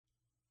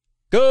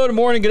Good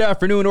morning, good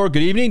afternoon, or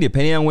good evening,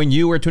 depending on when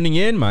you are tuning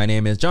in. My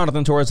name is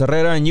Jonathan Torres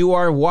Herrera, and you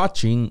are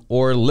watching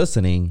or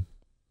listening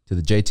to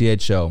the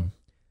JTH show.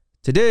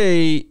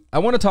 Today, I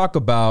want to talk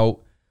about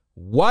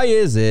why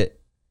is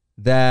it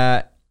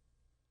that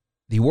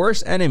the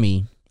worst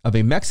enemy of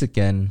a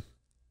Mexican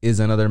is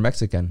another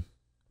Mexican.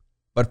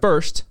 But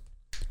first,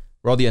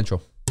 roll the intro.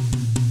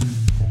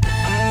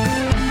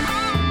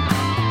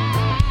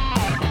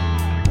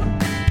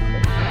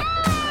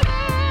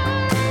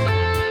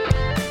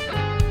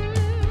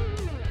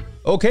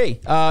 Okay,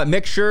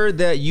 make sure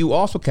that you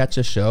also catch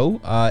the show,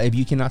 if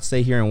you cannot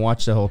stay here and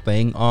watch the whole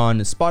thing, on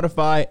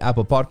Spotify,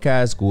 Apple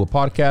Podcasts, Google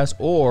Podcasts,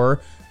 or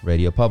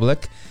Radio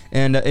Public.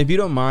 And if you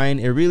don't mind,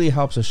 it really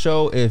helps the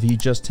show if you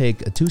just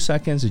take 2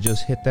 seconds to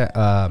just hit that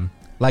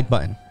like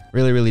button.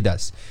 Really, really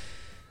does.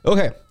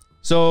 Okay,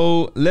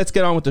 so let's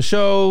get on with the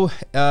show.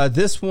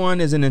 This one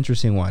is an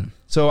interesting one.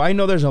 So I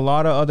know there's a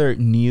lot of other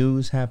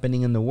news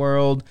happening in the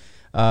world.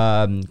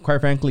 Quite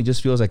frankly,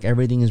 just feels like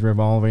everything is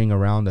revolving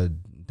around the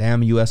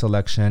damn U.S.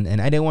 election,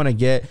 and I didn't want to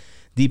get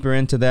deeper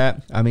into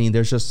that. I mean,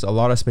 there's just a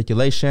lot of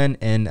speculation,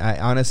 and I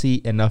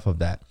honestly, enough of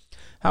that.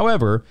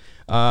 However,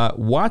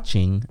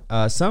 watching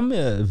some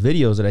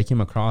videos that I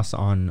came across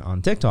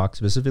on TikTok,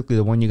 specifically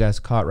the one you guys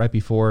caught right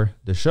before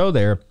the show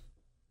there,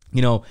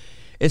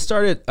 it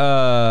started,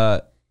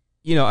 I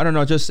don't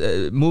know, just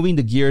moving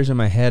the gears in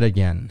my head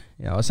again.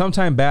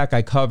 Sometime back,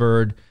 I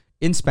covered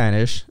in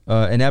Spanish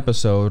an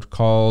episode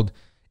called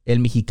El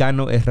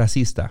Mexicano es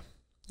Racista.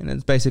 And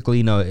it's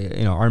basically,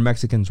 are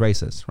Mexicans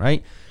racist,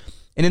 right?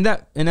 And in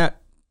that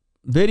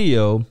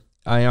video,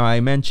 I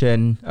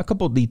mentioned a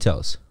couple of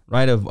details,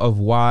 right, of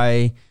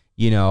why,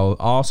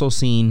 also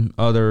seen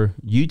other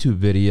YouTube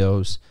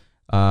videos,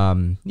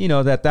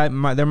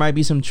 there might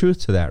be some truth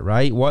to that,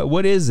 right?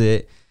 What is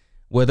it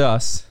with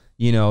us,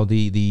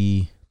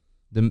 the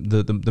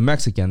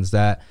Mexicans,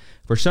 that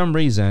for some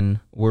reason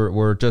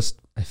we're just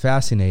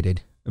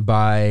fascinated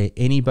by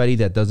anybody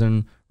that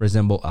doesn't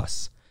resemble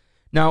us?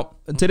 Now,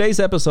 today's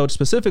episode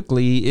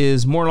specifically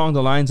is more along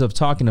the lines of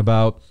talking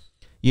about,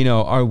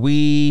 are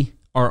we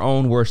our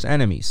own worst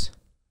enemies,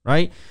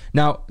 right?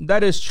 Now,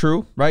 that is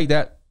true, right?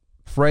 That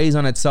phrase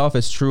on itself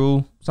is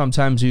true.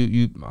 Sometimes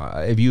you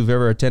if you've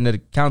ever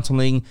attended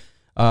counseling,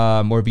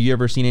 or if you've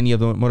ever seen any of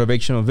the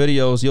motivational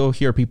videos, you'll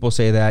hear people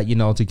say that,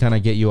 to kind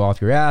of get you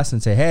off your ass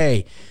and say,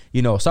 hey,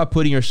 stop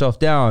putting yourself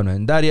down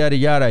and yada, yada,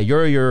 yada,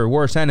 you're your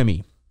worst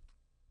enemy.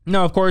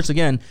 Now, of course,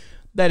 again,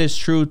 that is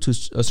true to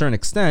a certain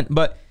extent,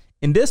 but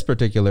in this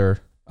particular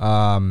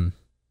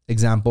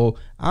example,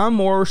 I'm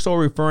more so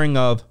referring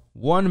of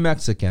one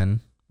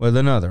Mexican with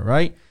another,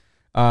 right?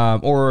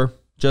 Or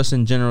just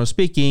in general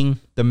speaking,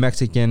 the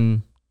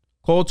Mexican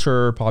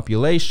culture,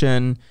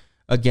 population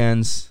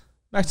against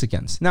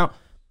Mexicans. Now,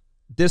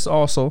 this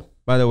also,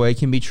 by the way,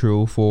 can be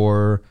true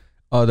for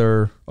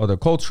other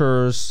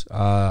cultures,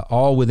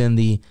 all within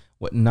the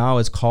what now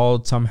is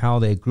called, somehow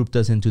they grouped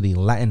us into the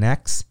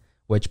Latinx,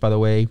 which, by the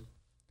way,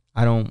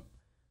 I don't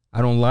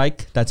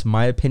like. That's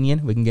my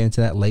opinion. We can get into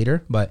that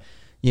later, but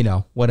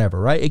whatever,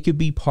 right? It could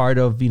be part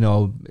of,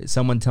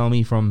 someone tell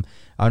me from,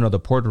 I don't know, the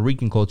Puerto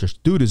Rican culture,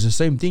 dude, it's the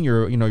same thing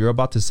you're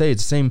about to say.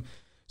 It's the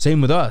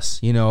same with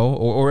us,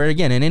 or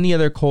again, in any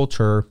other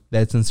culture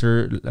that's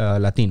considered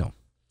Latino.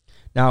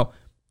 Now,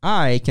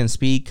 I can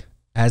speak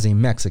as a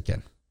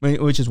Mexican,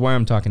 which is why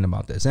I'm talking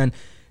about this. And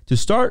to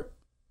start,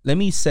 let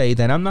me say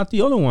that I'm not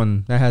the only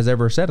one that has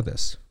ever said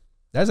this.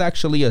 That's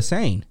actually a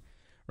saying,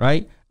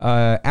 right?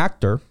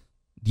 Actor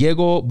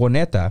Diego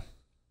Boneta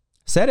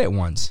said it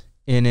once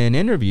in an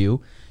interview,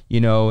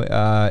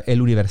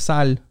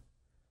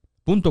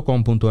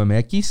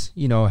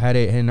 eluniversal.com.mx, had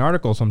an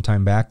article some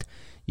time back,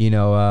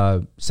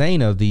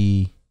 saying of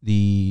the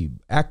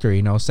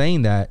actor,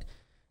 saying that,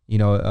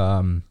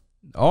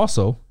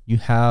 also you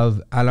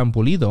have Alan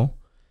Pulido,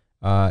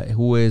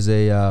 who is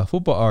a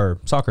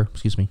soccer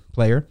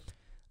player,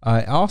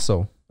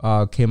 also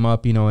came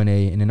up, in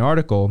an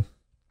article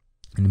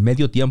in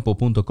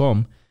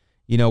mediotiempo.com,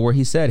 where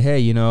he said,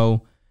 hey,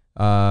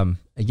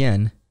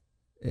 again,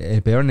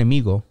 el peor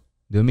enemigo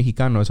de un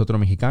mexicano es otro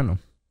mexicano.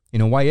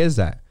 Why is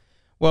that?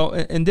 Well,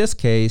 in this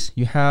case,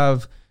 you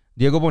have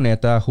Diego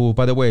Boneta, who,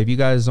 by the way, if you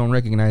guys don't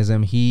recognize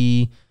him,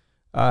 he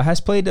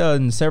has played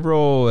in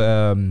several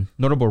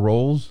notable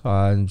roles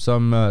in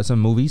some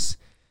movies,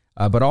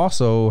 but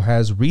also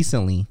has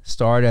recently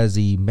starred as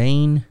the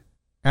main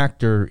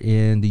actor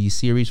in the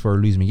series for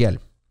Luis Miguel,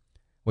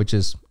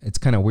 it's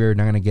kind of weird.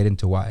 I'm not going to get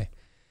into why.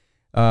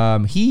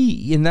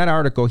 He, in that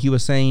article, he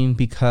was saying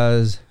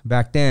because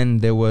back then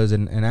there was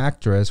an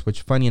actress,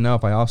 which funny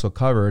enough, I also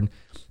covered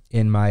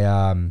in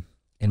my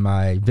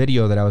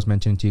video that I was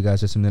mentioning to you guys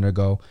just a minute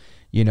ago,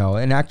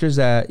 an actress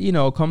that,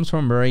 comes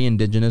from a very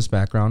indigenous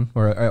background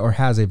or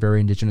has a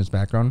very indigenous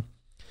background.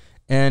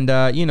 And,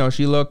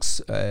 she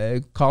looks,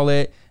 call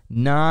it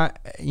not,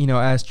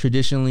 as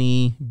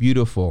traditionally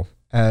beautiful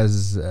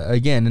as,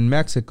 again, in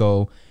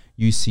Mexico,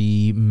 you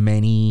see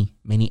many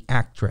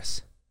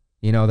actresses.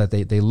 That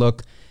they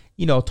look,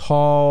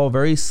 tall,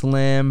 very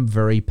slim,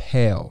 very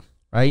pale,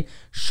 right?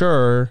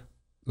 Sure,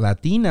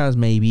 Latinas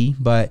maybe,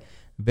 but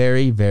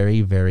very,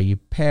 very, very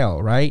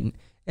pale, right?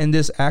 And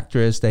this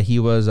actress that he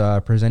was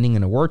presenting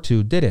an award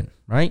to didn't,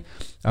 right?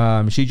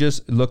 She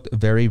just looked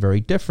very, very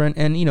different.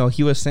 And,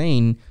 he was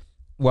saying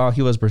while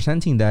he was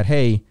presenting that,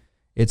 hey,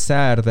 it's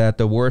sad that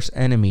the worst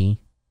enemy,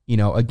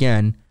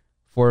 again,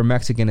 for a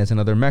Mexican is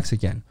another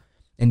Mexican.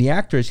 And the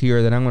actress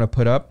here that I'm going to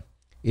put up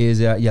is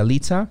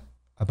Yalitza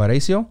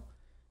Aparicio,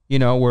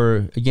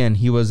 where, again,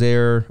 he was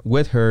there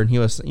with her, and he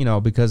was,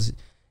 because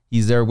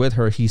he's there with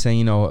her, he's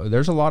saying,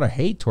 there's a lot of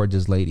hate towards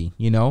this lady,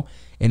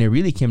 and it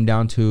really came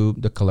down to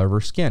the color of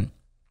her skin.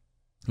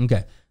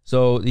 Okay,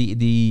 so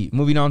the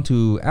moving on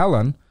to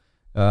Alan,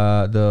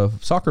 the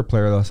soccer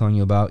player that I was telling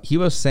you about,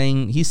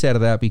 he said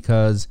that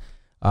because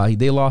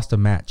they lost a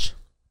match.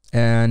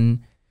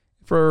 And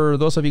for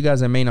those of you guys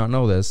that may not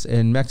know this,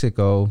 in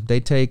Mexico, they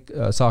take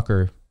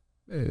soccer,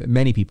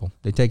 many people,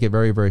 they take it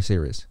very, very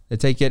serious. They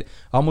take it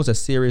almost as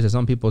serious as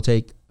some people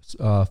take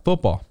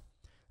football.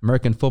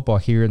 American football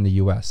here in the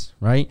U.S.,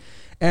 right?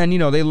 And,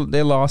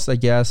 they lost, I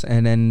guess,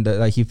 and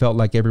then he felt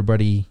like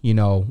everybody,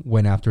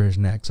 went after his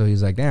neck. So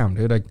he's like, damn,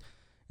 dude, like,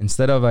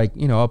 instead of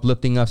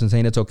uplifting us and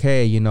saying it's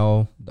okay,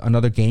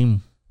 another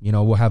game,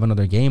 we'll have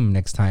another game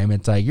next time.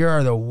 It's like,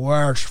 you're the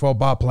worst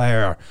football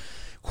player.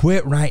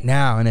 Quit right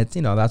now. And it's,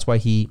 that's why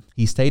he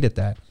stated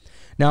that.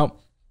 Now,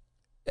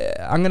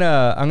 I'm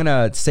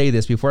gonna say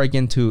this before I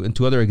get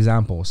into other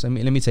examples. Let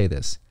me say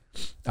this.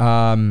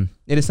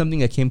 It is something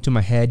that came to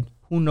my head.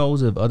 Who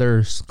knows if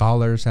other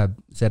scholars have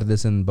said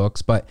this in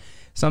books, but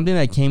something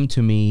that came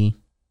to me,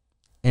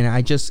 and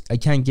I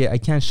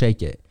can't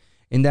shake it.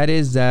 And that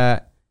is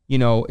that,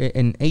 in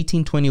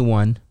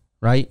 1821,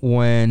 right,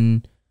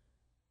 when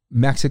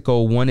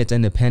Mexico won its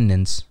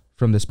independence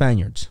from the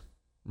Spaniards,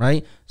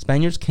 right?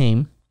 Spaniards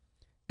came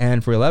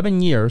and for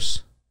 11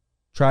 years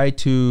tried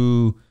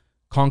to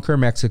conquer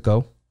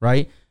Mexico,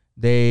 right?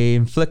 They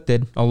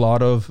inflicted a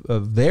lot of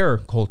their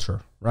culture,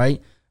 right?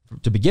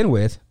 To begin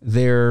with,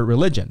 their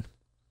religion.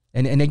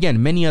 And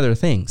again, many other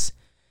things.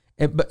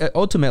 But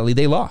ultimately,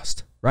 they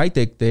lost, right?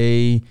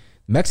 They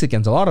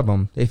Mexicans, a lot of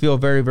them, they feel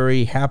very,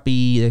 very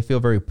happy. They feel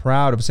very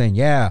proud of saying,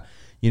 yeah,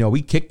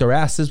 we kicked their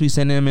asses. We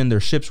sent them in their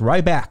ships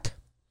right back.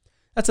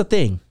 That's a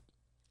thing.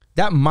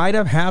 That might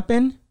have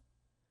happened,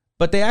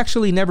 but they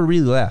actually never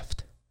really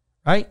left,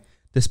 right?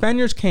 The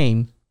Spaniards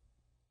came.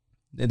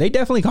 They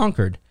definitely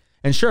conquered.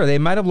 And sure, they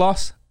might have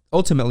lost,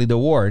 ultimately, the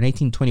war in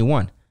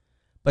 1821,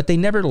 but they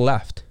never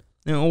left.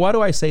 Why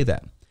do I say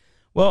that?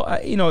 Well,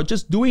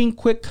 just doing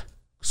quick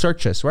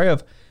searches, right,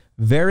 of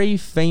very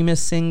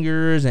famous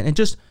singers and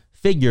just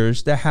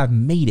figures that have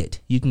made it,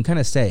 you can kind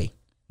of say,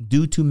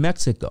 due to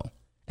Mexico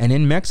and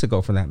in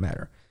Mexico for that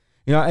matter.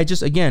 It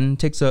just, again,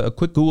 takes a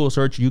quick Google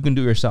search you can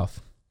do yourself.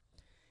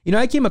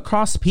 I came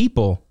across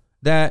people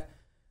that,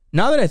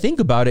 now that I think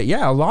about it,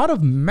 yeah, a lot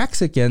of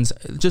Mexicans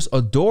just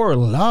adore,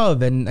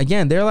 love, and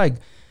again, they're like,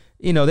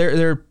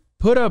 they're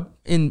put up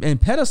in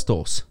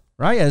pedestals,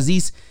 right, as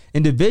these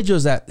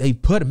individuals that they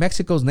put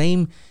Mexico's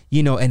name,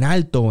 en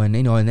alto,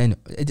 and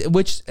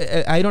which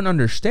I don't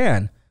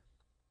understand,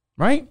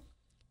 right?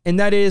 And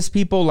that is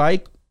people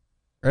like,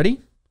 ready?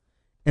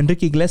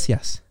 Enrique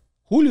Iglesias,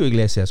 Julio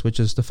Iglesias, which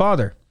is the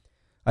father,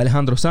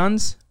 Alejandro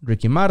Sanz,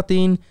 Ricky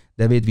Martin,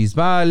 David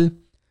Bisbal,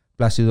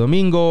 Placido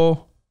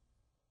Domingo,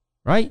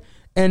 right?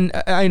 And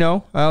I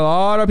know a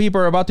lot of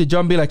people are about to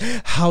jump and be like,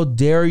 how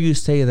dare you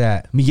say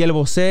that? Miguel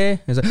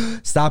Bosé is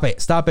like, stop it.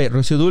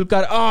 Rocío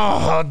Dúrcal, oh,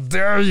 how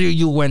dare you?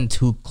 You went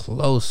too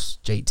close,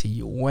 JT.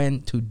 You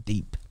went too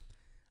deep.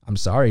 I'm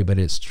sorry, but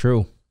it's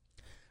true,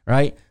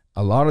 right?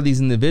 A lot of these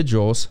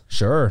individuals,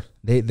 sure,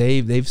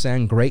 they've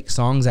sang great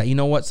songs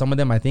that, some of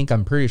them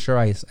I'm pretty sure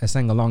I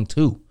sang along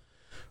too,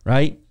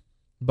 right?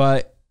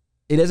 But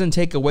it doesn't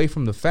take away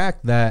from the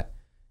fact that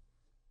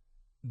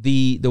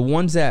the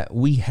ones that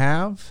we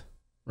have,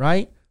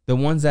 right? The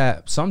ones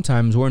that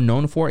sometimes we're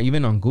known for,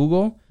 even on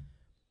Google,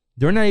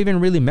 they're not even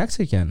really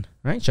Mexican,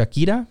 right?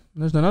 Shakira,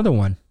 there's another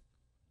one.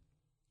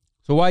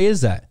 So why is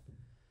that?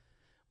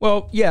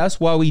 Well, yes,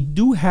 while we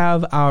do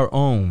have our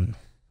own,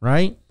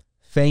 right,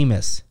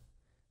 famous,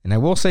 and I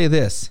will say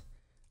this,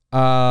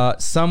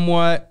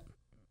 somewhat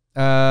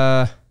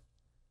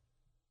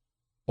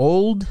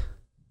old,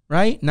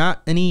 right?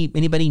 Not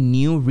anybody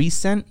new,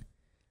 recent,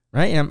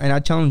 right? And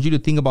I challenge you to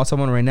think about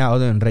someone right now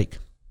other than Rick.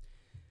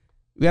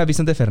 We have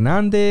Vicente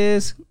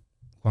Fernandez,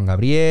 Juan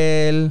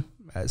Gabriel,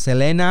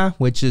 Selena,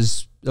 which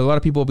is, a lot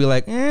of people will be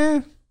like,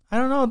 I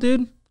don't know,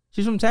 dude.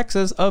 She's from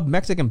Texas, of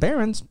Mexican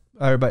parents,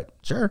 but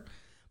sure.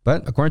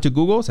 But according to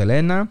Google,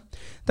 Selena,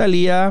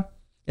 Thalia,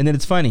 and then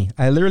it's funny.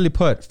 I literally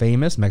put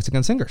famous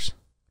Mexican singers.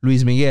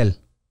 Luis Miguel.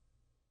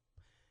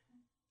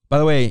 By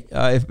the way,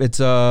 if it's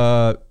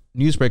a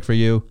news break for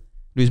you,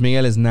 Luis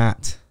Miguel is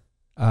not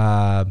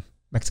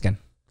Mexican.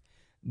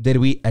 Did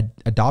we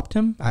adopt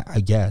him?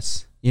 I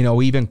guess.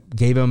 We even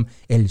gave him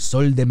El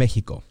Sol de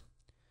Mexico,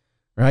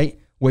 right?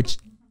 Which,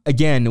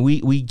 again,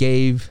 we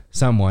gave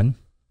someone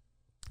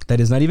that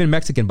is not even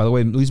Mexican. By the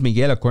way, Luis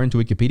Miguel, according to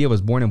Wikipedia,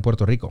 was born in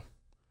Puerto Rico.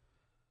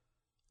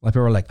 A lot of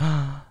people are like,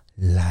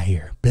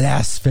 liar,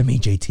 blasphemy,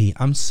 JT.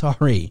 I'm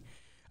sorry.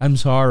 I'm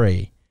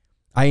sorry.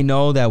 I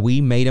know that we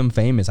made him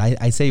famous.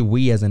 I say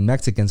we as in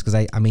Mexicans because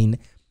I mean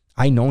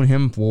I know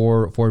him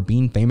for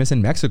being famous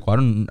in Mexico. I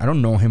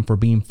don't know him for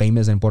being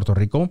famous in Puerto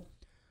Rico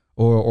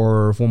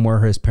or from where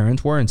his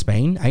parents were in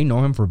Spain. I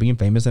know him for being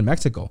famous in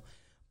Mexico.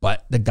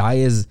 But the guy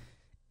is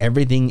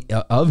everything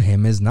of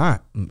him is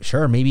not.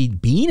 Sure, maybe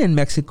being in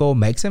Mexico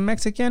makes him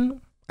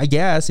Mexican. I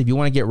guess if you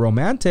want to get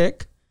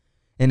romantic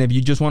and if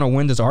you just want to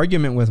win this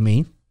argument with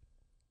me,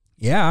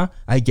 yeah,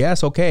 I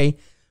guess okay.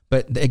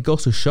 But it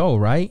goes to show,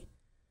 right?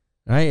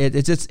 Right?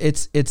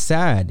 It's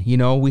sad. You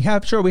know, we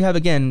have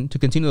again, to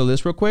continue the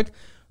list real quick,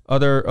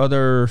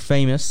 other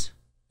famous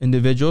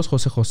individuals: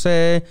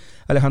 Jose,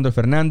 Alejandro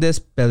Fernandez,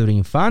 Pedro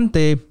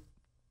Infante,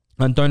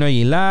 Antonio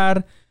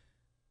Aguilar,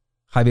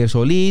 Javier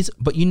Solís.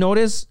 But you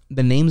notice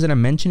the names that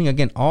I'm mentioning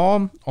again,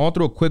 all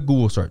through a quick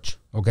Google search,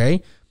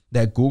 okay?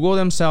 That Google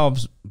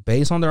themselves,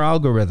 based on their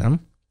algorithm,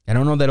 I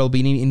don't know that it'll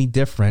be any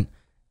different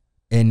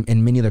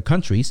in many other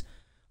countries.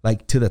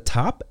 Like to the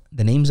top,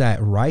 the names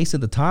that rise to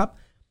the top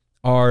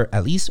are,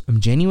 at least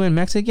genuine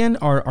Mexican,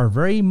 are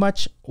very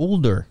much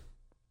older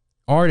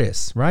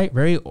artists, right?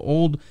 Very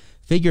old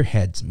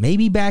figureheads.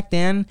 Maybe back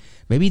then,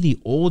 maybe the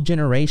old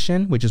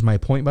generation, which is my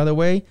point, by the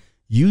way,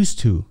 used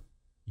to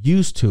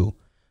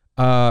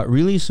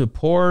really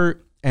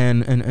support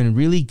and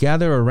really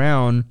gather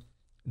around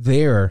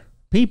their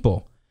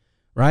people,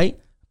 right?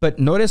 But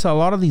notice a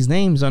lot of these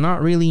names are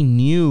not really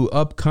new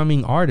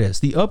upcoming artists.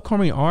 The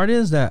upcoming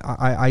artists that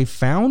I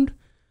found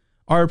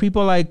are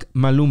people like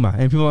Maluma,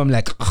 and people I'm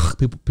like,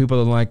 people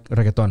don't like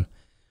reggaeton,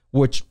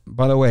 which,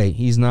 by the way,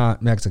 he's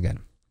not Mexican.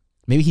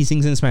 Maybe he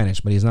sings in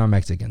Spanish, but he's not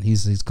Mexican.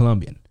 He's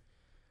Colombian,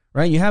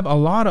 right? You have a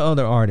lot of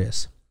other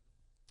artists.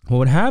 Well,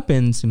 what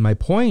happens, and my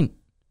point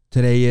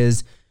today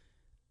is,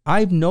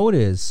 I've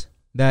noticed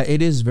that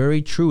it is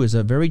very true. It's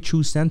a very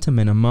true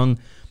sentiment among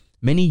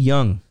many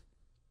young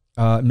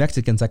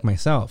Mexicans like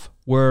myself,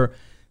 where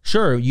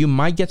sure, you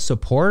might get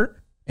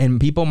support and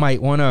people might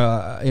want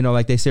to,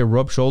 like they say,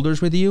 rub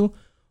shoulders with you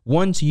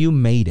once you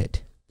made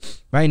it,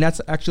 right? And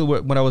that's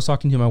actually what I was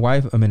talking to my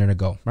wife a minute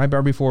ago, right?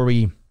 But before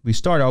we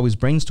start, I always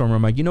brainstorm.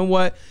 I'm like, you know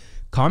what?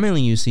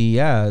 Commonly you see,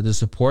 the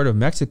support of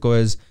Mexico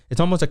it's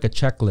almost like a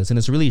checklist, and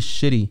it's a really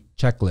shitty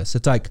checklist.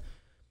 It's like,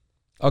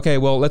 okay,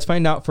 well, let's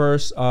find out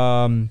first.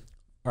 Do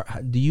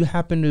you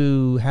happen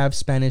to have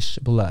Spanish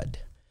blood?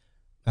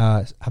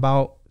 How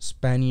about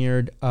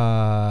Spaniard?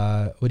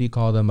 What do you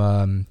call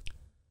them?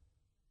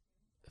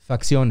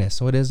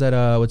 Facciones. What is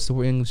that? What's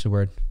the English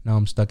word? Now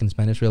I'm stuck in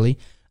Spanish. Really,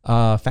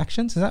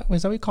 factions. Is that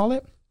what we call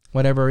it?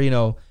 Whatever,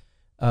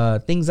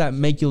 things that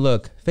make you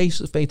look.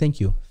 Thank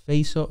you.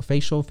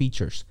 Facial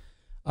features.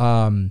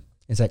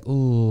 It's like,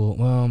 ooh,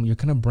 well, you're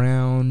kind of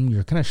brown.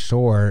 You're kind of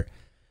short.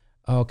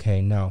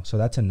 Okay, no. So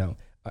that's a no.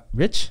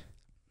 Rich?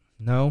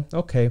 No.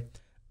 Okay.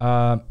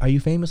 Are you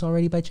famous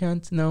already by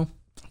chance? No.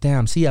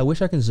 Damn. See, I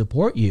wish I could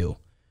support you,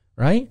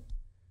 right?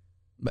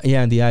 But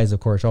yeah, and the eyes, of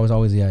course.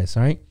 Always the eyes,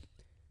 right?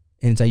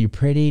 And it's like, you're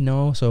pretty?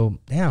 No. So,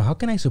 damn, how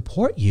can I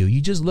support you?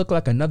 You just look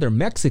like another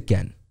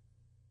Mexican.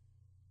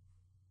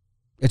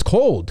 It's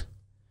cold.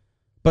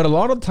 But a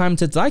lot of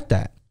times it's like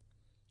that,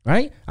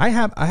 right? I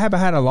have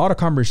had a lot of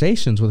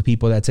conversations with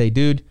people that say,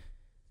 dude,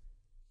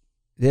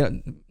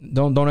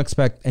 don't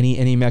expect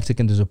any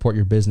Mexican to support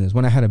your business.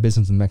 When I had a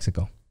business in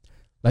Mexico,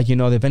 like,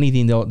 if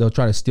anything, they'll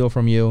try to steal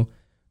from you.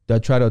 They'll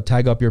try to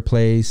tag up your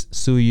place,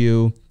 sue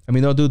you. I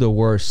mean, they'll do the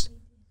worst.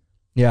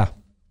 Yeah.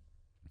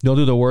 They'll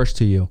do the worst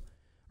to you,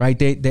 right?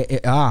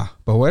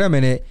 But wait a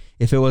minute.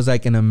 If it was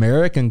like an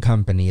American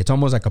company, it's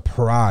almost like a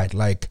pride.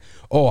 Like,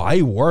 oh,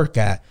 I work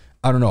at,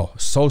 I don't know,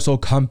 so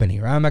company,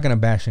 right? I'm not going to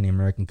bash any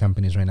American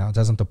companies right now.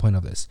 That's not the point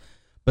of this.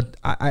 But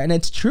and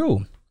it's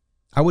true.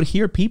 I would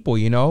hear people,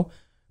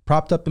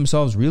 propped up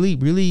themselves really,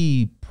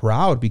 really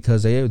proud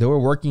because they were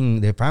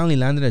working. They finally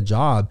landed a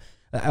job.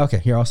 Okay,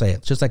 here, I'll say it.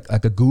 It's just like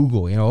a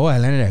Google, oh, I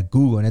landed at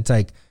Google. And it's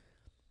like,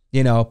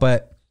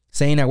 but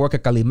saying I work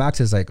at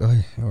Calimax is like,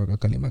 oh, I work at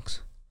Calimax.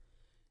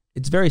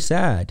 It's very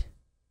sad,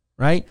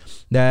 right?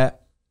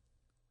 That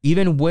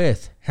even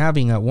with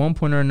having at one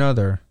point or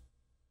another,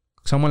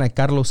 someone like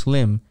Carlos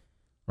Slim,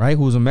 right,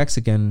 who's a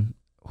Mexican,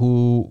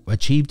 who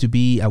achieved to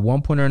be at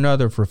one point or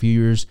another for a few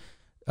years,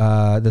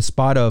 the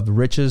spot of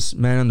richest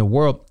man in the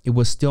world, it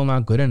was still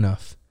not good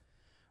enough,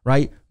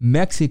 right?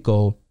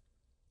 Mexico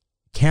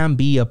can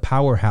be a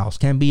powerhouse,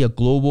 can be a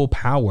global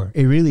power.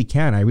 It really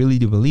can. I really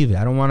do believe it.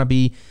 I don't want to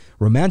be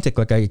romantic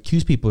like I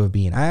accuse people of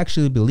being. I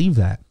actually believe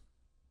that.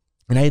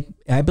 And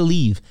I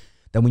believe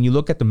that when you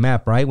look at the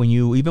map, right, when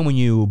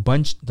you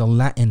bunch the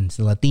Latins,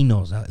 the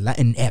Latinos,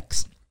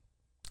 Latinx,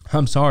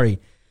 I'm sorry,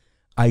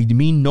 I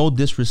mean no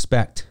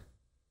disrespect,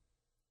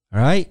 all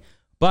right?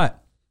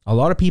 But a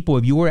lot of people,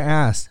 if you were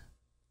asked,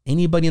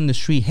 anybody in the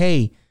street,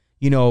 hey,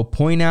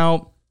 point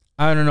out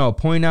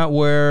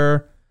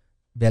where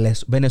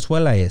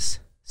Venezuela is.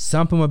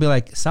 Some people will be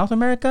like, South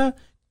America?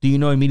 Do you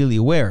know immediately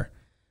where?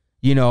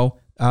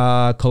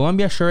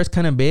 Colombia, sure, it's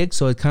kind of big,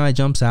 so it kind of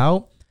jumps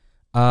out.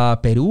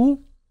 Peru,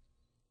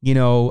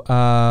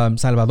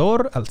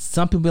 Salvador.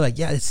 Some people be like,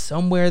 yeah, it's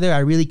somewhere there. I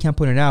really can't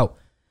point it out.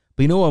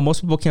 But you know what most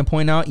people can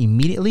point out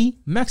immediately?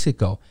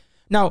 Mexico.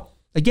 Now,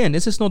 again,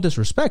 this is no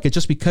disrespect. It's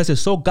just because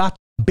it's so got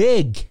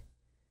big.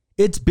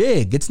 It's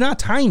big. It's not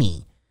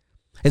tiny.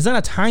 It's not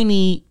a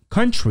tiny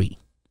country.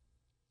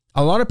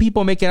 A lot of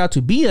people make it out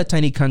to be a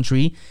tiny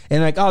country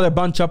and like, oh, they're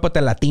bunched up with the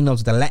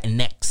Latinos, the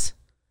Latinx.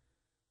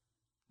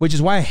 Which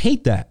is why I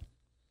hate that.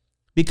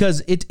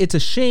 Because it's a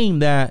shame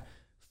that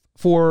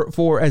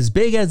for as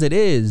big as it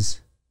is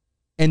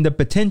and the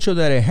potential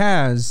that it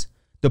has,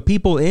 the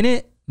people in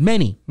it,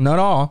 many, not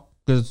all,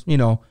 because, you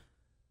know,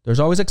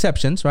 there's always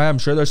exceptions, right? I'm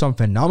sure there's some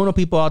phenomenal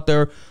people out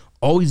there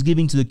always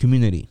giving to the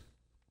community,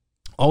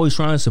 always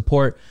trying to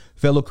support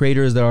fellow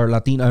creators that are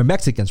Latino, or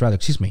Mexicans, rather,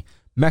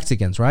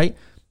 Mexicans, right?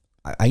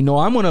 I know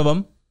I'm one of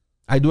them.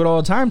 I do it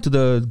all the time to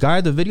the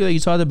guy, the video that you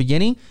saw at the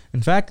beginning.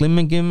 In fact, let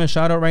me give him a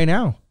shout out right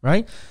now,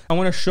 right? I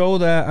want to show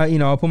that,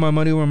 I'll put my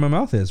money where my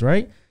mouth is,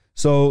 right?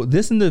 So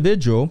this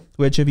individual,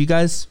 which if you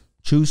guys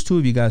choose to,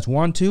 if you guys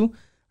want to,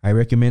 I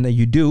recommend that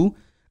you do.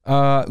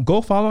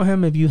 Go follow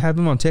him if you have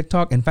him on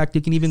TikTok. In fact,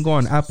 you can even go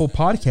on Apple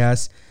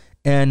Podcasts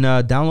and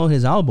download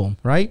his album,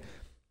 right?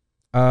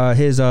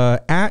 His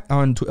at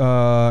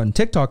on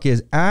TikTok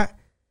is at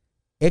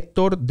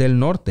Hector del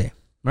Norte,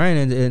 right?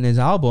 And his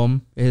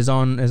album is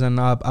on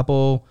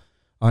Apple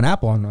on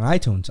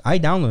iTunes. I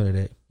downloaded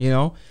it. You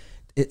know,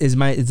 is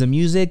the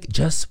music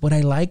just what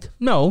I like?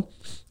 No,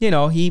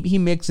 he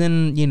mixed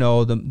in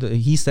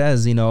he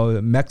says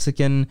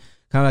Mexican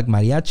kind of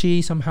like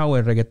mariachi somehow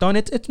with reggaeton.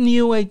 It's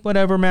new,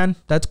 whatever, man.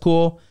 That's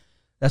cool.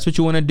 That's what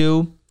you want to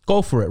do.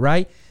 Go for it,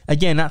 right?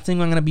 Again, not saying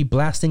I'm going to be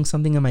blasting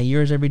something in my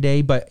ears every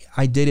day, but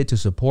I did it to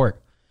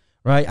support,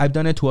 right? I've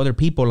done it to other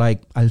people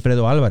like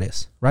Alfredo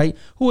Alvarez, right?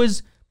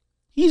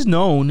 He's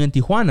known in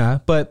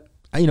Tijuana, but,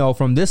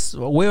 from this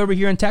way over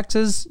here in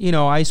Texas,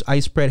 I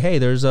spread, hey,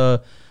 there's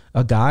a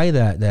guy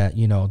that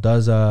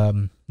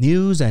does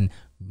news and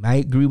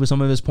might agree with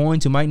some of his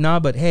points, who might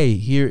not, but hey,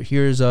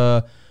 here's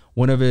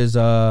one of his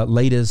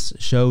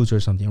latest shows or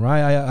something,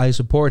 right? I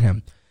support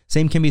him.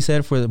 Same can be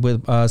said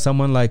with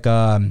someone like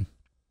El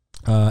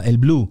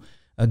Blue,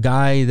 a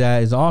guy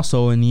that is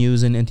also in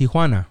news in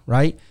Tijuana,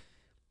 right?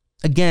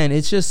 Again,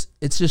 it's just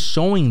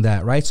showing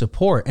that, right?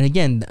 Support. And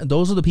again,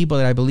 those are the people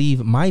that I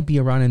believe might be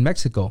around in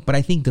Mexico, but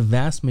I think the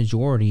vast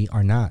majority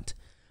are not.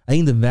 I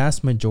think the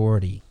vast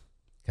majority,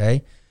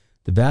 okay?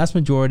 The vast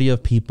majority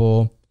of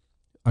people,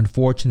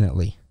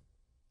 unfortunately,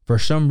 for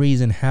some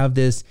reason have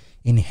this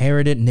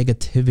inherited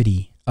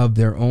negativity of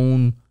their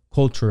own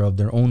culture, of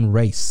their own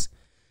race,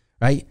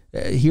 right?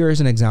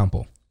 Here's an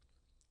example.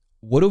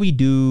 What do we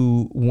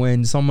do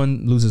when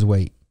someone loses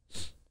weight?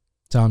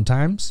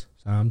 Sometimes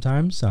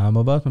some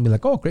of us will be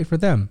like, oh, great for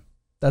them.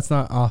 That's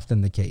not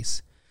often the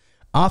case.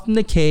 Often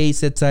the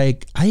case, it's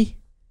like, ay,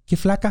 que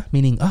flaca,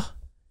 meaning, oh,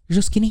 you're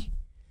so skinny.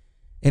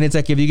 And it's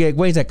like, if you get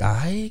weight, it's like,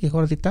 ay, que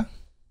gordita.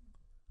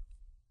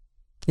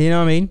 You know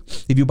what I mean?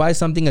 If you buy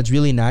something that's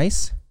really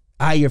nice,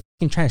 you're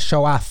fucking trying to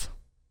show off.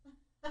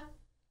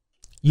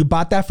 You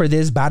bought that for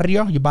this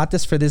barrio? You bought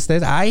this for this?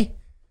 Yeah.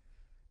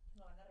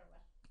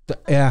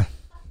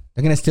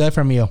 They're going to steal it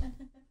from you.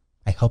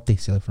 I hope they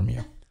steal it from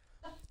you.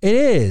 It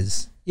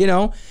is,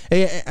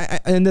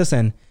 and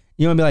listen,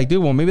 be like,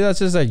 dude, well, maybe that's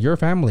just like your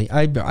family.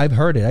 I've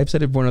heard it. I've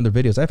said it before in other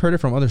videos. I've heard it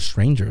from other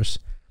strangers.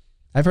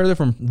 I've heard it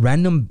from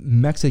random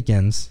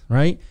Mexicans,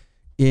 right?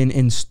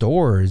 In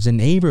stores, in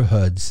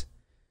neighborhoods.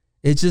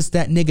 It's just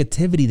that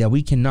negativity that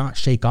we cannot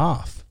shake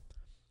off.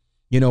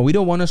 We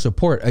don't want to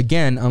support,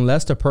 again,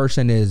 unless the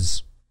person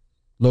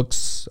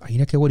looks,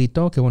 mira qué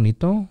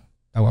bonito,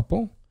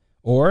 guapo.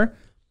 Or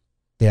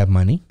they have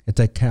money. It's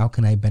like, how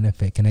can I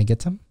benefit? Can I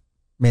get some?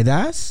 ¿Me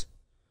das?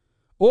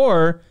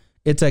 Or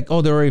it's like,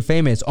 oh, they're already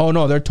famous. Oh,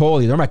 no, they're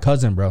my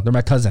cousin, bro. They're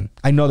my cousin.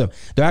 I know them.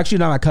 They're actually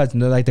not my cousin.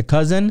 They're like the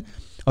cousin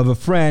of a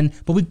friend,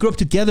 but we grew up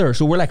together,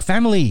 so we're like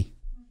family.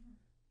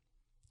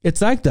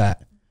 It's like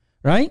that,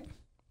 right?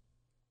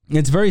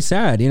 It's very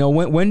sad.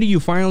 When do you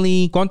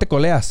finally, cuando te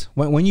coleas?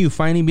 When you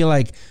finally be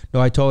like,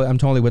 no, I'm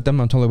totally with them.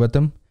 I'm totally with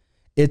them.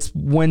 It's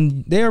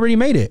when they already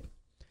made it.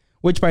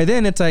 Which by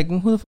then it's like, well,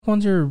 who the fuck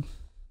wants your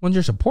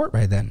support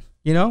right then?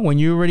 When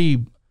you're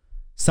already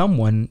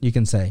someone, you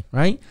can say,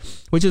 right?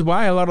 Which is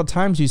why a lot of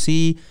times you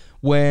see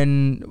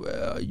when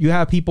you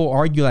have people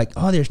argue like,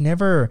 oh, there's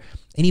never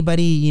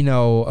anybody,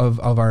 of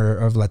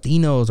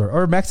Latinos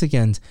or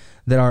Mexicans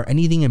that are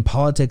anything in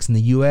politics in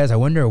the U.S. I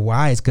wonder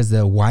why. It's because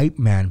the white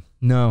man.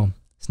 No,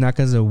 it's not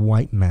because of the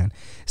white man.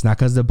 It's not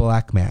because of the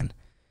black man.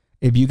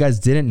 If you guys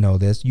didn't know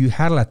this, you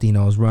had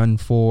Latinos run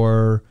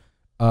for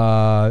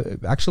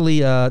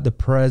the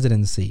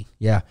presidency.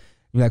 Yeah.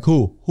 You're like,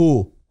 who?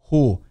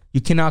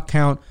 You cannot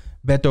count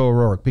Beto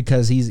O'Rourke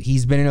because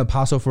he's been in El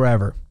Paso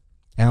forever.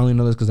 I only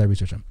know this because I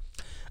researched him.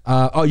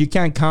 You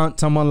can't count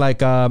someone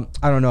like, I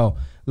don't know,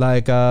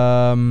 like,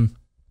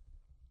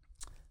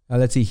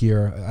 let's see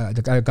here.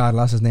 God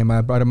lost his name.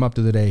 I brought him up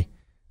the other day.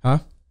 Huh?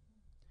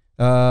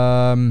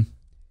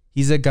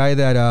 He's a guy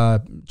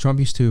that Trump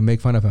used to make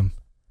fun of him.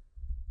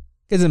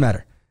 It doesn't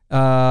matter.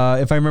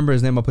 If I remember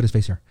his name, I'll put his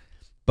face here.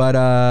 But,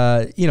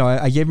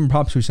 I gave him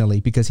props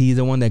recently because he's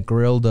the one that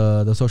grilled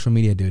the social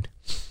media dude.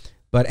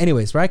 But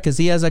anyways, right? Because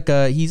he has like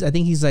I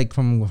think he's like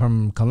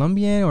from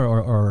Colombian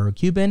or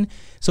Cuban.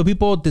 So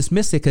people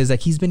dismiss it because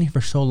like he's been here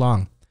for so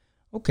long.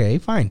 Okay,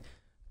 fine.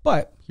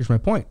 But here's my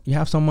point. You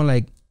have someone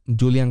like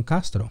Julian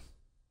Castro,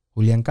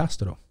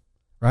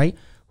 right?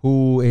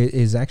 Who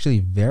is actually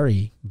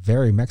very,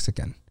 very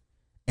Mexican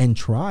and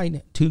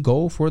tried to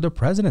go for the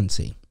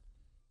presidency,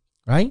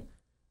 right?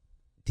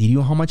 Do you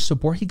know how much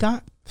support he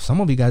got?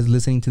 Some of you guys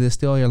listening to this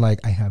still, you're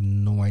like, I have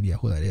no idea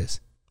who that is.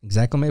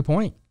 Exactly my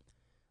point,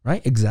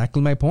 right?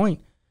 Exactly my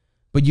point.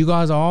 But you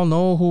guys all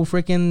know who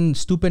freaking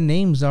stupid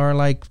names are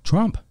like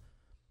Trump.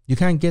 You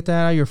can't get that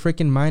out of your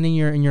freaking mind in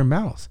your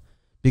mouth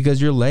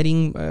because you're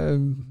letting,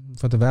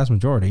 for the vast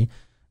majority,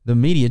 the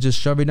media just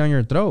shove it down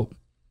your throat,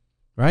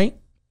 right?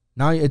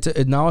 Now it's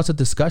a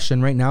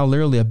discussion right now,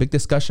 literally a big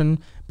discussion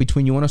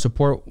between you want to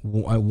support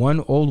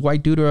one old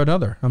white dude or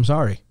another. I'm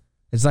sorry.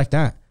 It's like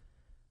that.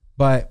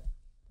 But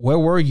where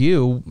were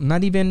you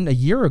not even a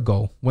year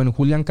ago when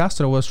Julian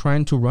Castro was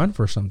trying to run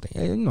for something?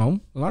 You know,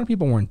 a lot of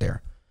people weren't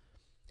there.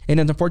 And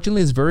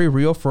unfortunately, it's very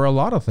real for a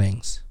lot of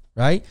things,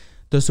 right?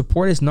 The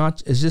support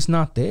is just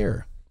not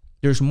there.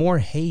 There's more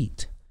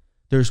hate.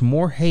 There's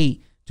more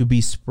hate to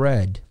be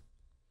spread,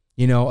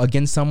 you know,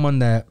 against someone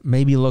that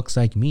maybe looks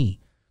like me,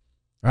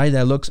 right?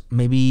 That looks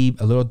maybe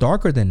a little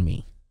darker than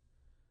me.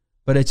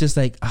 But it's just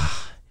like,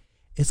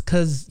 it's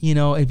because, you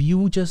know, if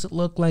you just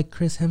look like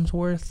Chris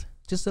Hemsworth,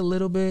 just a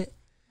little bit,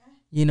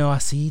 you know, I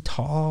see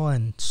tall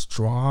and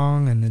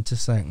strong, and it's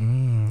just like,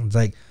 it's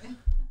like,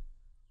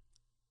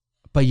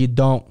 but you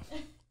don't.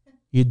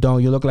 You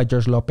look like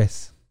George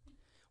Lopez.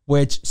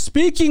 Which,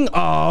 speaking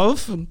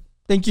of,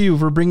 thank you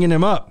for bringing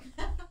him up.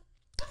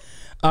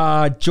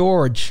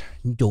 George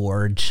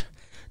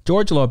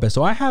Lopez.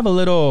 So I have a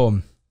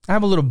little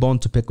bone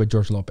to pick with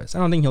George Lopez. I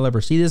don't think he'll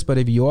ever see this, but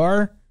if you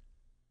are,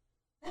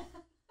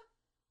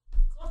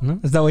 no?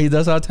 Is that what he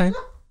does all the time?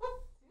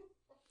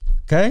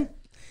 Okay,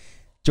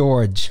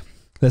 George.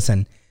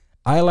 Listen,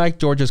 I like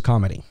George's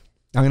comedy.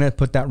 I'm gonna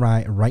put that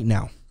right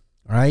now.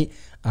 All right,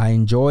 I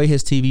enjoy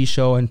his TV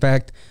show. In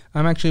fact,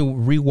 I'm actually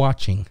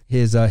rewatching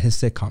his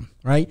sitcom.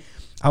 Right,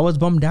 I was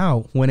bummed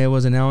out when it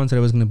was announced that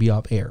it was gonna be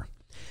off air.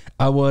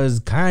 I was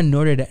kind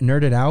of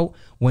nerded out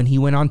when he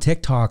went on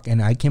TikTok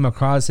and I came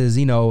across his,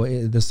 you know,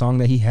 the song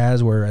that he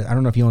has where I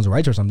don't know if he owns the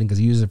rights or something because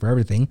he uses it for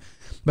everything,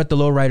 but the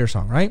Low Rider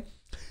song, right?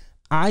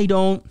 I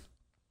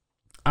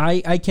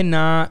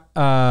cannot,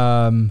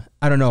 I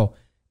don't know,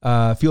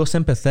 feel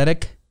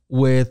sympathetic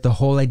with the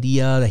whole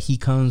idea that he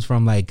comes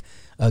from like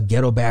a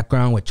ghetto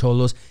background with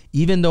cholos.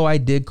 Even though I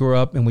did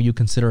grow up in what you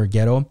consider a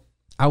ghetto,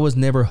 I was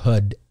never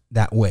hood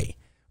that way,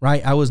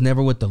 right? I was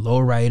never with the low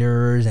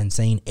riders and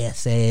saying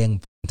essay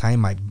and tying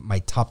my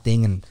top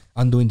thing and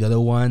undoing the other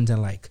ones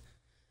and like,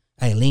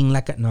 I lean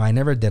like no, I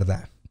never did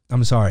that.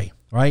 I'm sorry,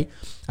 right?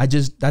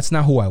 That's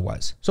not who I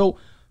was. So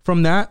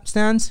from that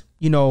stance,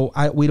 you know,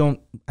 I don't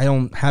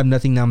have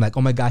nothing now. I'm like,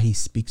 oh my God, he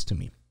speaks to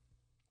me.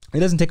 It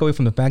doesn't take away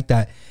from the fact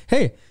that,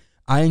 hey,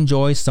 I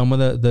enjoy some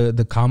of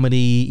the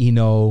comedy, you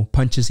know,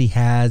 punches he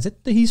has.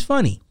 He's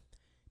funny.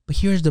 But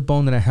here's the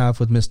bone that I have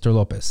with Mr.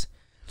 Lopez.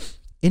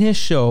 In his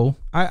show,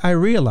 I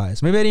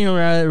realized, maybe I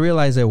didn't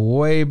realize it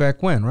way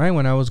back when, right?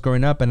 When I was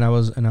growing up and I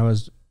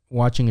was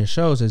watching his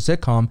shows, his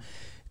sitcom,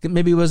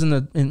 maybe it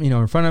wasn't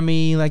in front of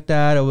me like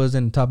that. It was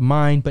in top of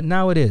mind, but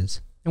now it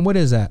is. And what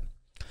is that?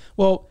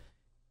 Well,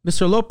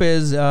 Mr.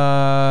 Lopez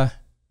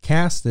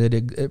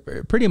casted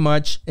pretty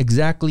much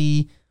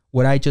exactly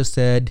what I just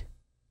said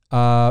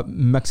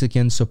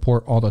Mexicans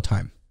support all the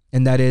time.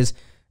 And that is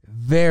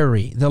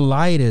the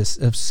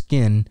lightest of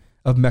skin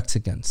of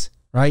Mexicans,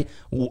 right?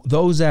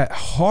 Those that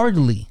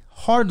hardly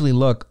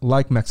look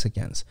like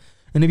Mexicans.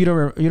 And if you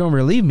don't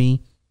believe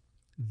me,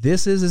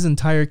 this is his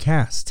entire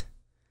cast.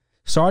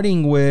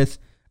 Starting with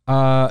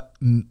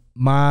Maciela.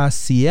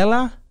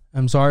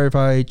 I'm sorry if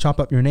I chop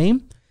up your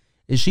name.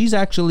 She's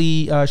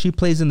actually, she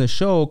plays in the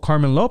show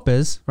Carmen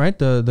Lopez, right?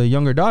 The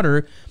younger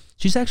daughter.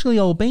 She's actually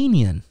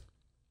Albanian,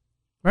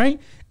 right?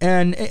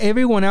 And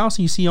everyone else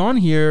you see on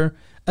here,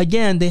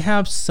 again, they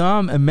have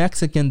some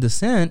Mexican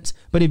descent,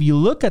 but if you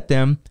look at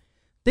them,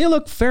 they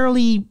look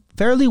fairly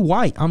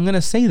white. I'm going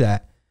to say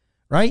that,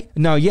 right?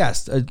 Now,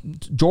 yes,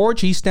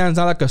 George, he stands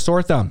out like a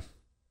sore thumb.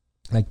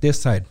 Like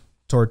this side,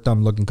 sore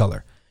thumb looking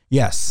color.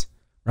 Yes,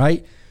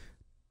 right?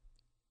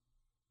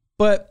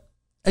 But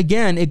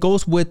again, it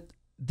goes with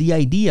the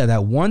idea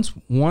that once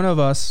one of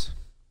us,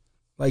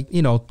 like,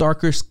 you know,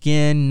 darker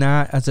skin,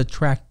 not as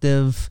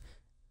attractive,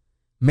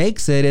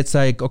 makes it, it's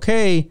like,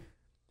 okay,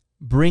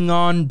 bring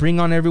on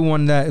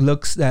everyone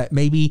that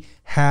maybe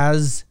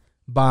has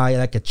by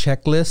like a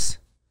checklist,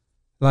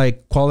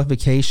 like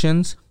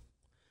qualifications,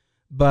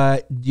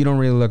 but you don't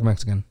really look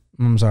Mexican.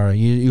 I'm sorry,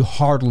 you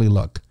hardly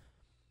look.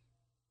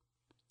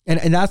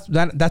 And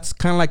that's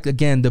kind of like,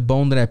 again, the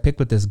bone that I picked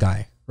with this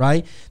guy,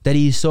 right? That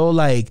he's so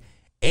like,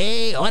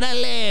 hey,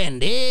 orale,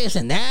 and this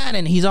and that,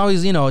 and he's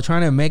always, you know,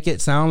 trying to make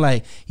it sound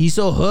like he's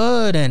so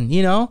hood and,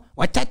 you know,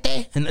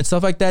 and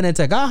stuff like that. And it's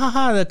like,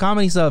 the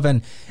comedy stuff.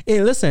 And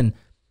hey, listen,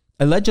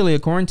 allegedly,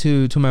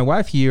 according to my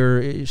wife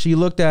here, he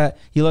looked at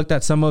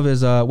some of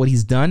his what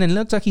he's done, and it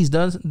looks like he's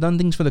done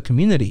things for the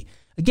community.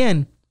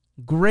 Again,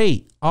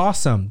 great,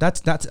 awesome.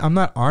 That's I'm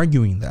not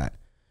arguing that.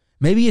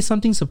 Maybe it's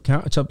something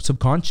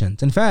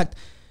subconscious. In fact,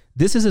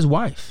 this is his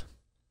wife,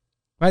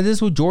 right? This is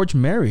who George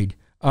married.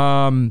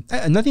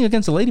 Nothing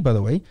against the lady, by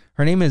the way.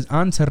 Her name is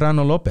Ann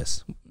Serrano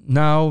Lopez.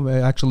 Now,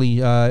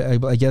 actually,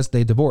 I guess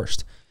they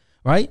divorced,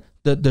 right?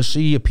 Does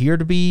she appear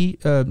to be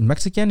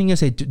Mexican? And you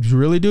say,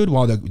 really, dude?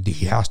 Well,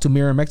 he has to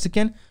marry a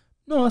Mexican?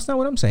 No, that's not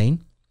what I'm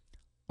saying.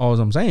 All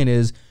I'm saying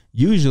is,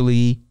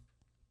 usually,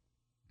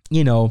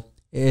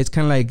 it's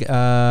kind of like,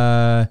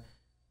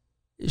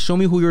 show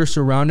me who you're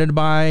surrounded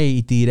by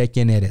y te diré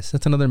quién eres.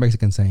 That's another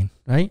Mexican saying,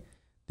 right?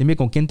 Dime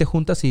con quién te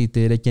juntas y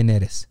te diré quién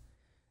eres.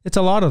 It's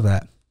a lot of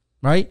that,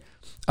 right?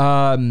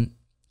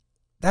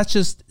 That's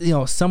just,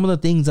 some of the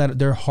things that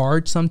they're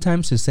hard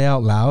sometimes to say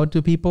out loud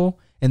to people.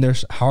 And they're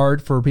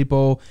hard for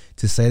people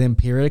to say them,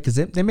 period, because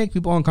they make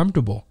people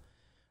uncomfortable,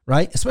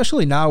 right?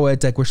 Especially now,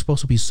 it's like we're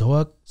supposed to be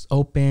so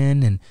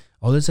open and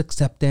all this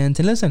acceptance.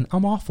 And listen,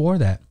 I'm all for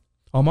that.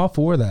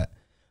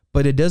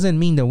 But it doesn't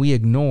mean that we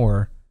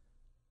ignore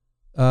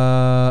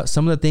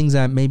some of the things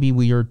that maybe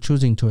we are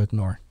choosing to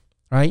ignore,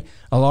 right?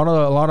 A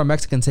lot of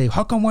Mexicans say,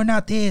 how come we're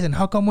not this and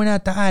how come we're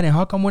not that and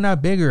how come we're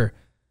not bigger?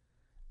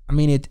 I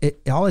mean,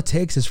 it all it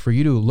takes is for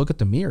you to look at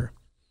the mirror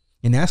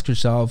and ask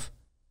yourself,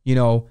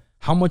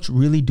 how much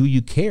really do you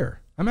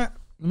care? Let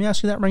me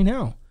ask you that right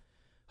now.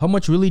 How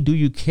much really do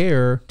you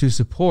care to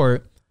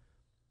support,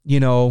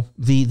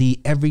 the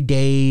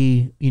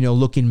everyday,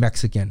 looking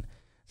Mexican,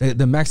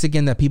 the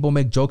Mexican that people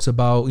make jokes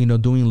about,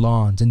 doing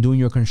lawns and doing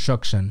your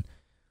construction?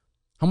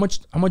 How much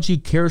do you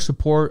care to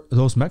support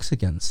those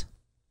Mexicans,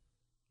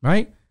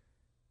 right?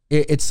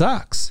 It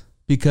sucks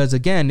because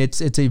again, it's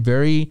a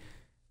very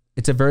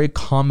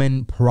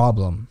common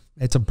problem.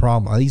 It's a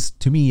problem. At least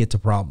to me, it's a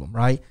problem,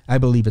 right? I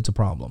believe it's a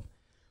problem.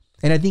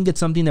 And I think it's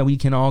something that we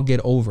can all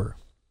get over.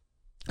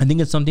 I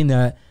think it's something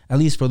that, at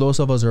least for those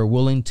of us who are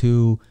willing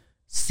to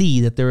see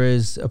that there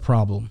is a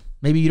problem.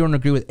 Maybe you don't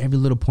agree with every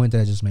little point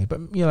that I just made,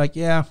 but you're like,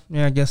 yeah,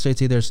 I guess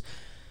JT, there's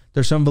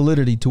some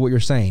validity to what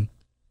you're saying.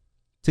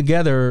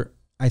 Together,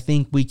 I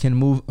think we can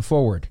move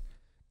forward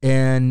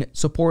and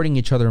supporting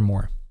each other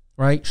more,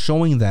 right?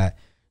 Showing not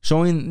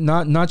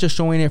just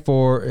showing it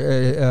for,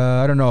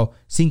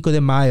 Cinco de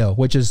Mayo,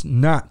 which is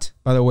not,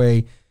 by the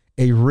way,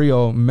 a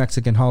real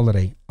Mexican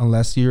holiday,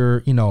 unless you're,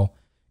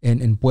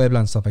 in Puebla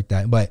and stuff like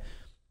that. But,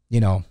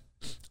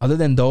 other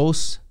than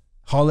those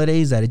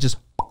holidays that it just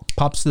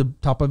pops to the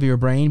top of your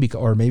brain,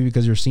 or maybe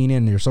because you're seeing it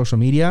in your social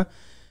media,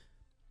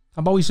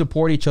 how about we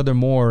support each other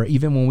more,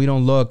 even when we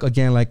don't look,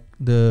 again, like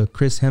the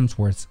Chris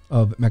Hemsworth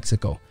of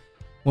Mexico.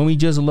 When we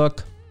just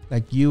look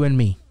like you and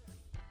me,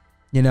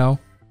 we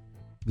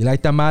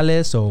like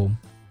tamales, so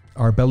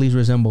our bellies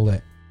resemble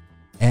it.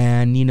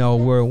 And,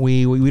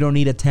 we don't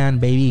need a tan,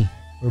 baby.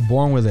 We're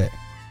born with it. See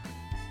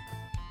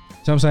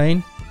what I'm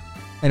saying?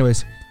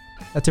 Anyways,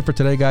 that's it for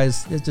today,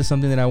 guys. It's just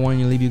something that I wanted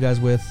to leave you guys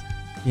with.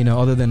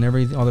 Other than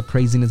all the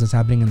craziness that's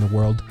happening in the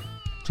world.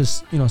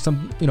 Just,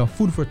 some,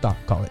 food for thought,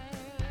 call it.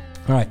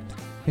 All right.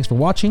 Thanks for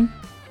watching.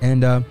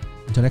 And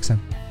until next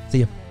time. See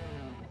ya.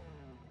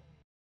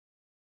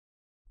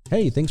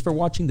 Hey, thanks for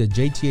watching the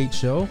JTH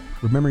show.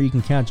 Remember, you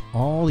can catch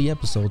all the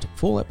episodes,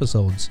 full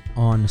episodes,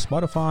 on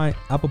Spotify,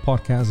 Apple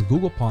Podcasts,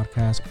 Google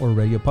Podcasts, or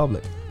Radio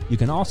Public. You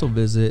can also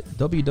visit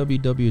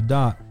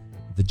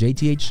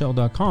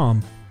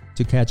www.thejthshow.com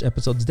to catch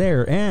episodes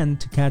there and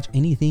to catch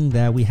anything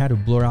that we had to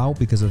blur out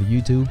because of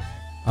YouTube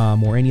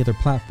or any other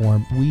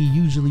platform. We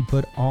usually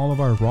put all of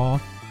our raw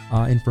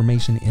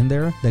information in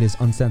there that is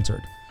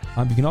uncensored.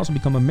 You can also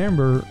become a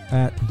member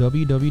at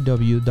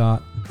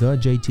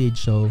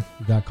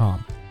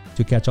www.thejthshow.com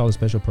to catch all the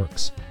special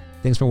perks.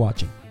 Thanks for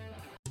watching.